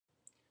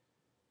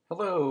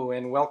Hello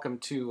and welcome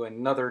to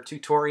another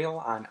tutorial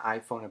on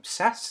iPhone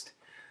Obsessed.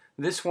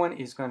 This one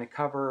is going to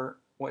cover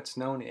what's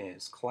known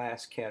as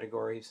class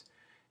categories,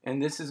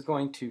 and this is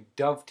going to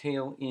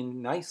dovetail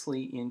in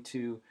nicely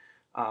into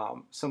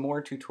some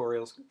more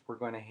tutorials we're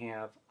going to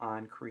have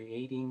on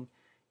creating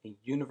a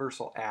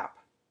universal app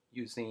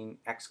using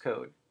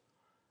Xcode.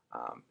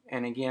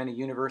 And again, a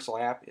universal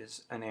app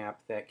is an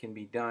app that can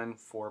be done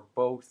for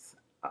both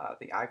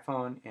the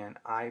iPhone and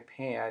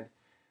iPad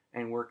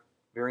and work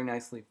very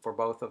nicely for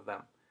both of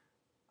them.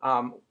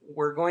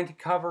 We're going to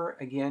cover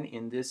again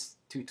in this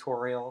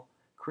tutorial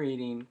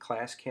creating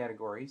class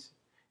categories,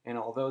 and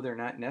although they're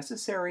not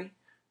necessary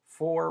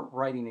for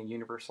writing a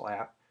universal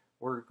app,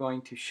 we're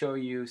going to show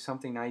you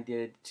something I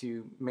did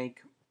to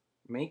make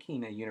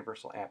making a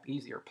universal app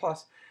easier.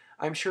 Plus,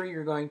 I'm sure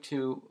you're going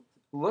to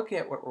look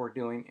at what we're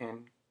doing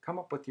and come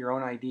up with your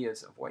own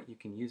ideas of what you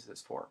can use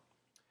this for.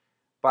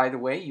 By the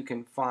way, you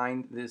can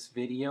find this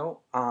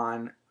video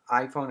on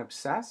iPhone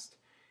Obsessed,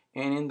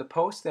 and in the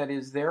post that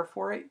is there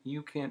for it,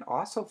 you can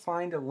also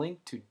find a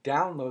link to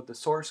download the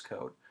source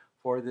code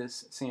for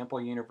this sample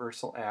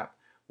universal app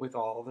with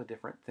all the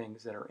different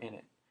things that are in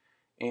it.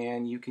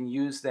 And you can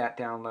use that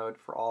download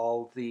for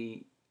all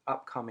the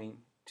upcoming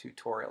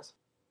tutorials.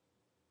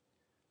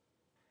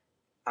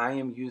 I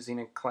am using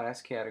a class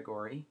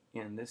category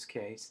in this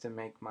case to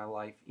make my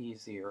life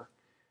easier.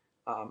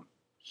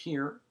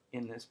 Here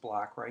in this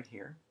block right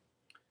here,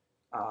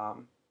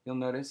 you'll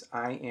notice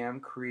I am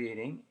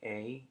creating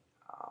a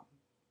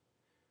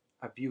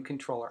view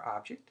controller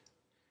object,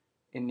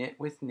 init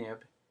with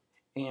nib,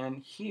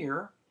 and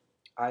here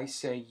I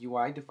say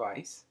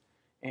UIDevice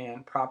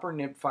and proper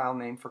nib file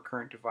name for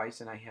current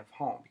device, and I have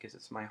home because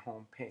it's my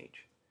home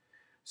page.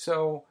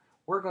 So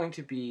we're going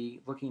to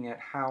be looking at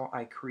how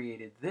I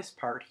created this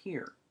part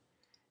here.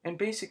 And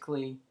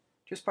basically,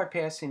 just by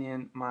passing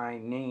in my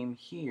name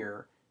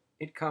here,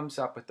 it comes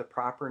up with the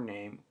proper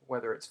name,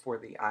 whether it's for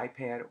the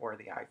iPad or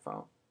the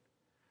iPhone.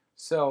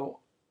 So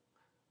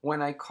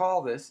when I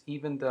call this,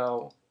 even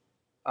though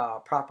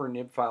proper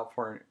nib file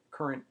for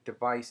current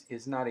device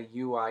is not a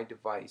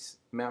UIDevice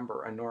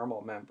member, a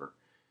normal member,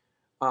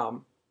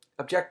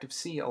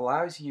 Objective-C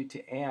allows you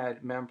to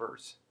add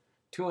members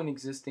to an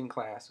existing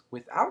class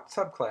without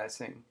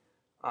subclassing,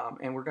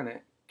 and we're going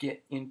to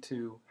get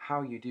into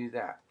how you do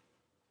that.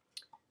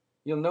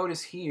 You'll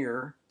notice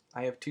here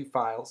I have two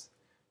files,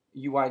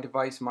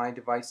 UIDevice my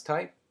device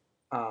type,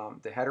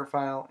 the header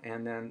file,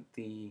 and then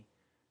the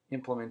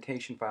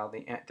implementation file,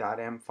 the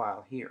 .m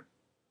file here.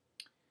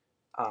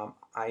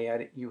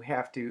 You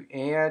have to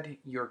add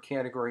your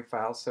category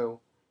file, so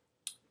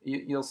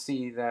you'll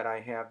see that I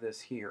have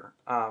this here.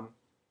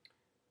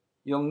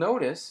 You'll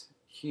notice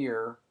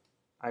here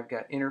I've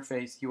got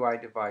interface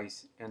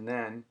UIDevice, and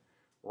then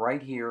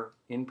right here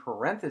in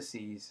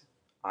parentheses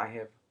I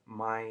have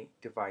my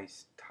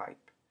device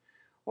type.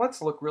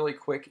 Let's look really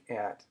quick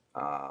at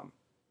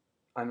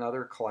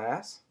another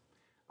class.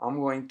 I'm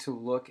going to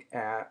look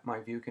at my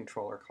view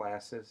controller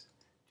classes.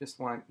 Just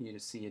want you to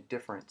see a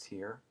difference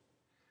here.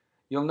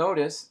 You'll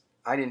notice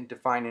I didn't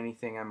define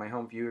anything on my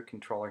home view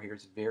controller here.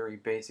 It's a very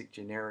basic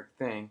generic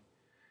thing.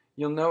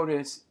 You'll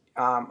notice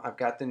I've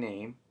got the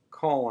name,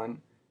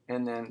 colon,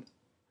 and then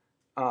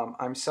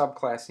I'm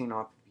subclassing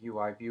off of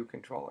UI view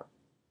controller.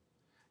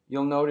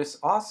 You'll notice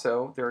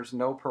also there's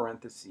no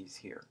parentheses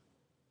here.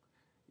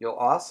 You'll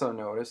also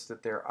notice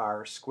that there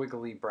are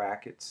squiggly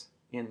brackets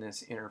in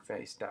this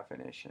interface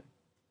definition.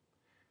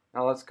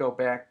 Now let's go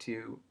back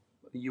to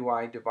the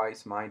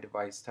UIDevice my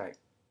device type,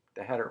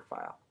 the header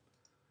file.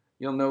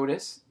 You'll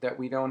notice that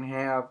we don't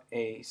have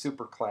a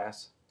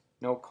superclass,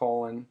 no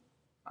colon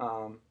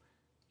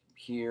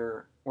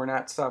here. We're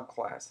not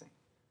subclassing.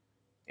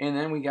 And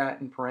then we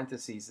got in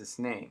parentheses this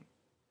name,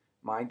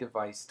 my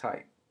device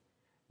type.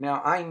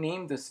 Now I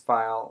named this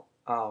file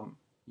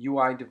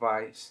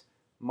UIDevice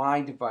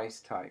my device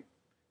type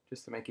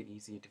just to make it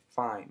easy to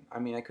find. I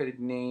mean, I could have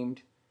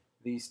named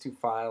these two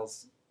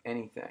files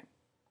anything,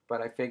 but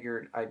I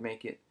figured I'd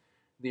make it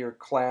their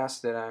class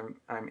that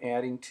I'm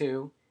adding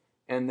to,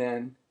 and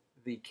then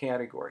the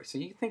category. So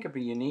you can think of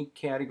a unique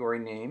category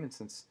name, and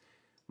since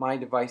my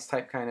device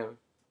type kind of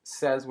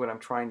says what I'm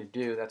trying to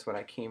do, that's what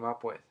I came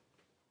up with.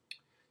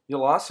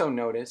 You'll also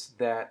notice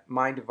that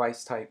my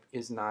device type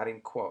is not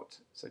in quotes,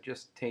 so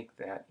just take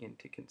that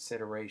into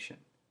consideration.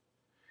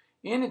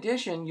 In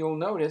addition, you'll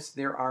notice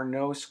there are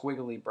no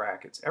squiggly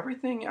brackets.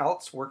 Everything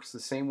else works the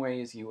same way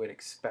as you would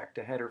expect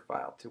a header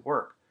file to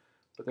work,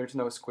 but there's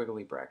no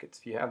squiggly brackets.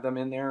 If you have them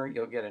in there,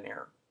 you'll get an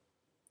error.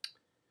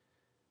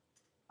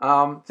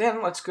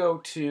 Then let's go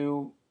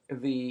to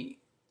the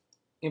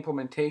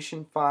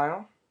implementation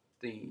file,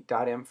 the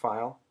 .m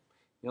file.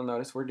 You'll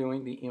notice we're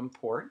doing the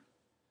import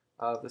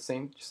of the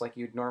same, just like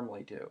you'd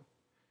normally do.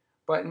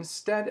 But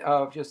instead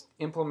of just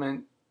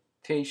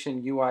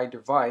implementation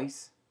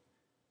UIDevice,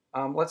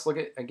 let's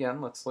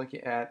look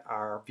at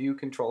our view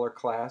controller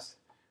class,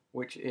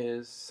 which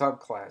is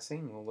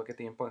subclassing. We'll look at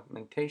the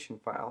implementation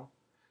file.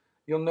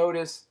 You'll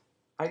notice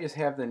I just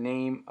have the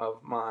name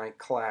of my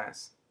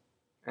class,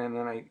 and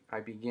then I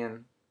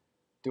begin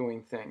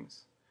doing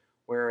things.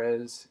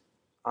 whereas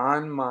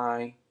on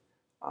my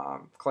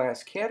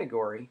class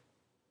category,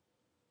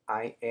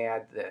 I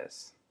add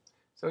this.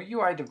 So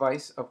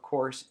UIDevice, of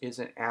course, is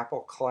an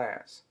Apple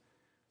class.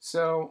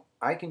 So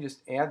I can just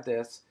add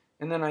this,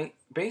 and then I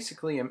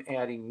basically am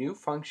adding new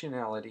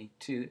functionality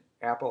to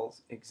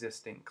Apple's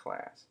existing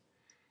class.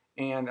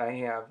 And I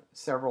have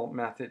several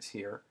methods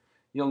here.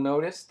 You'll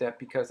notice that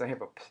because I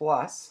have a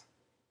plus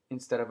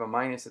instead of a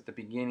minus at the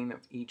beginning of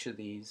each of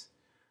these,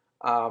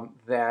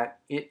 that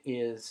it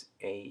is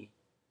a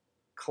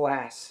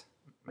class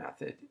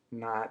method,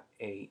 not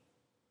a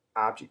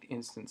object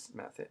instance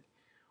method.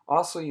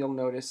 Also, you'll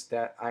notice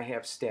that I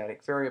have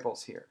static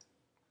variables here.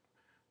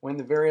 When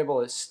the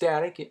variable is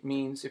static, it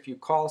means if you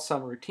call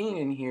some routine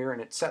in here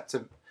and it sets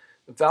a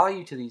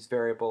value to these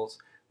variables,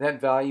 that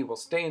value will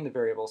stay in the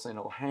variables and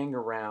it'll hang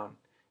around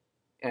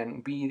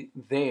and be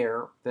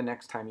there the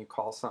next time you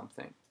call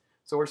something.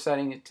 So we're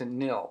setting it to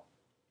nil.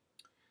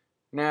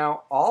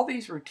 Now, all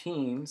these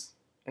routines,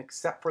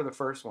 except for the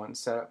first one,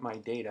 set up my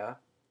data,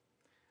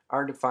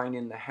 are defined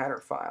in the header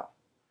file.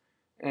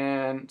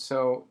 And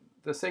so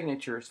the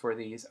signatures for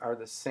these are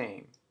the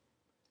same,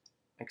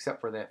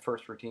 except for that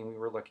first routine we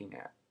were looking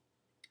at.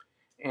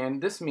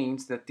 And this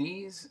means that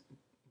these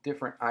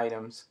different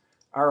items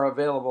are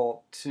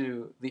available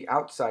to the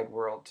outside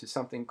world, to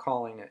something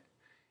calling it.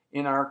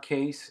 In our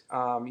case,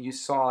 you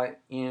saw it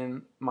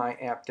in my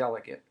app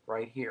delegate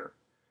right here.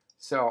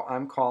 So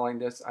I'm calling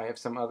this. I have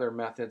some other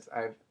methods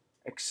I've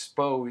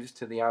exposed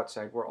to the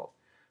outside world.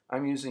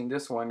 I'm using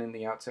this one in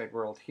the outside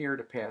world here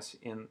to pass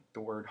in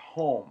the word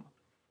home.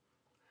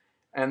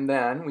 And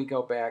then we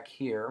go back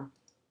here.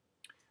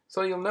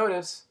 So you'll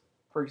notice,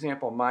 for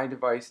example, my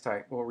device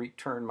type will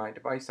return my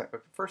device type.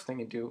 But the first thing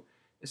I do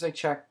is I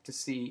check to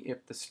see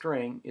if the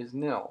string is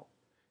nil.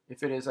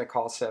 If it is, I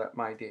call setup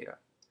my data.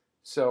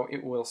 So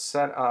it will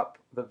set up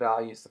the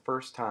values the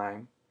first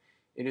time.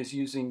 It is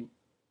using,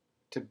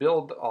 to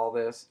build all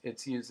this,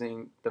 it's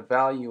using the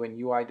value in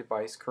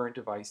UIDevice current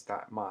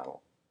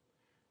device.model.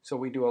 So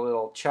we do a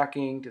little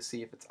checking to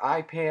see if it's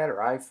iPad or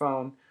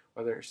iPhone,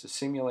 whether it's the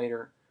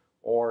simulator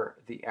or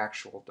the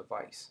actual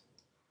device.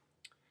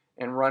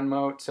 And run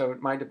mode, so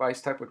my device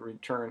type would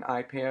return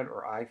iPad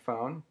or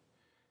iPhone,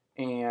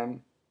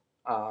 and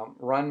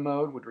run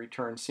mode would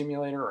return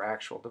simulator or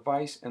actual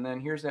device, and then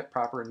here's that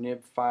proper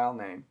nib file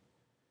name,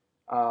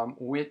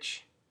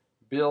 which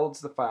builds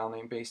the file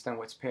name based on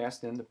what's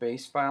passed in the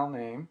base file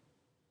name.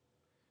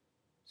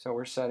 So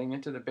we're setting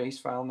it to the base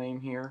file name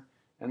here,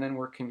 and then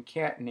we're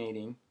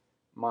concatenating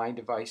my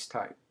device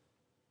type.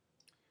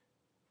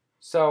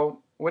 So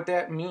what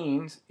that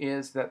means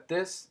is that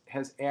this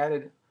has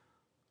added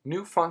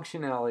new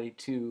functionality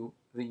to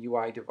the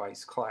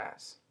UIDevice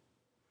class.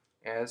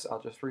 As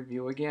I'll just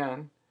review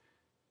again,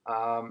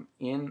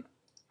 in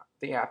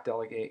the app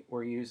delegate,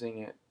 we're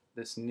using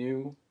this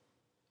new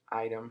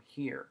item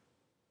here.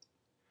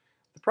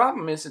 The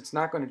problem is it's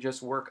not going to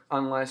just work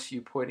unless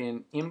you put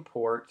in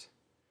import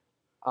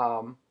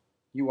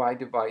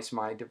UIDevice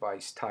my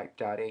device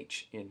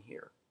type.h in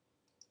here,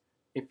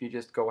 if you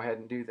just go ahead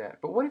and do that.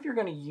 But what if you're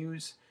going to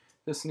use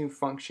this new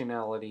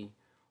functionality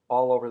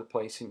all over the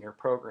place in your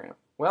program?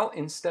 Well,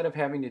 instead of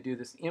having to do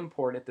this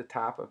import at the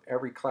top of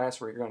every class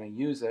where you're going to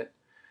use it,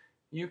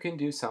 you can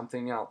do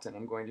something else, and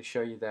I'm going to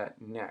show you that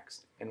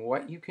next. And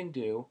what you can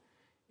do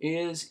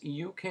is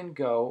you can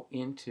go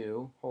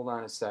into, hold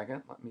on a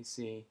second, let me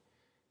see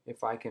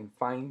if I can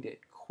find it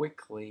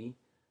quickly.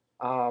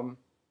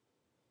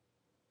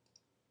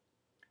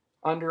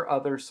 Under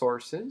other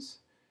sources,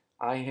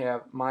 I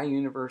have my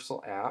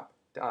universal app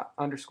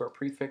underscore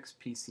prefix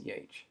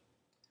PCH.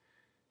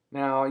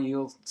 Now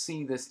you'll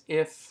see this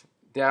if,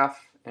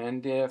 def,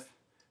 and diff,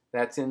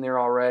 that's in there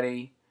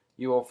already.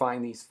 You will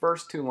find these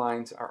first two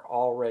lines are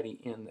already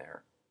in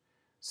there.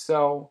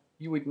 So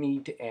you would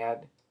need to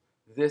add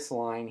this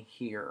line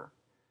here.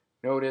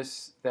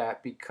 Notice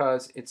that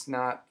because it's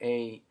not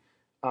a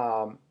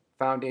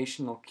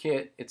foundational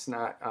kit, it's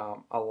not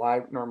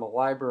a normal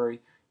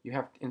library, you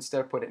have to, instead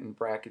of put it in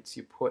brackets,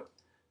 you put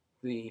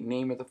the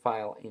name of the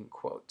file in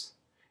quotes.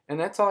 And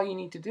that's all you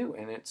need to do.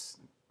 And it's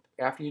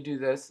after you do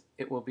this,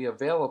 it will be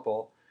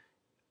available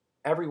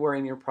everywhere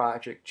in your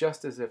project,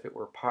 just as if it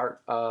were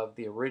part of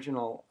the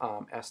original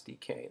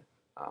SDK.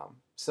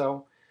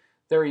 So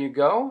there you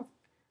go.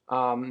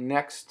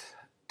 Next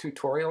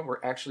tutorial,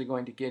 we're actually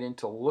going to get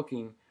into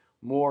looking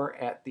more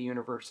at the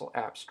universal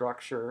app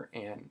structure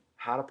and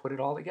how to put it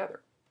all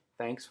together.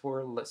 Thanks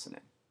for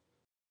listening.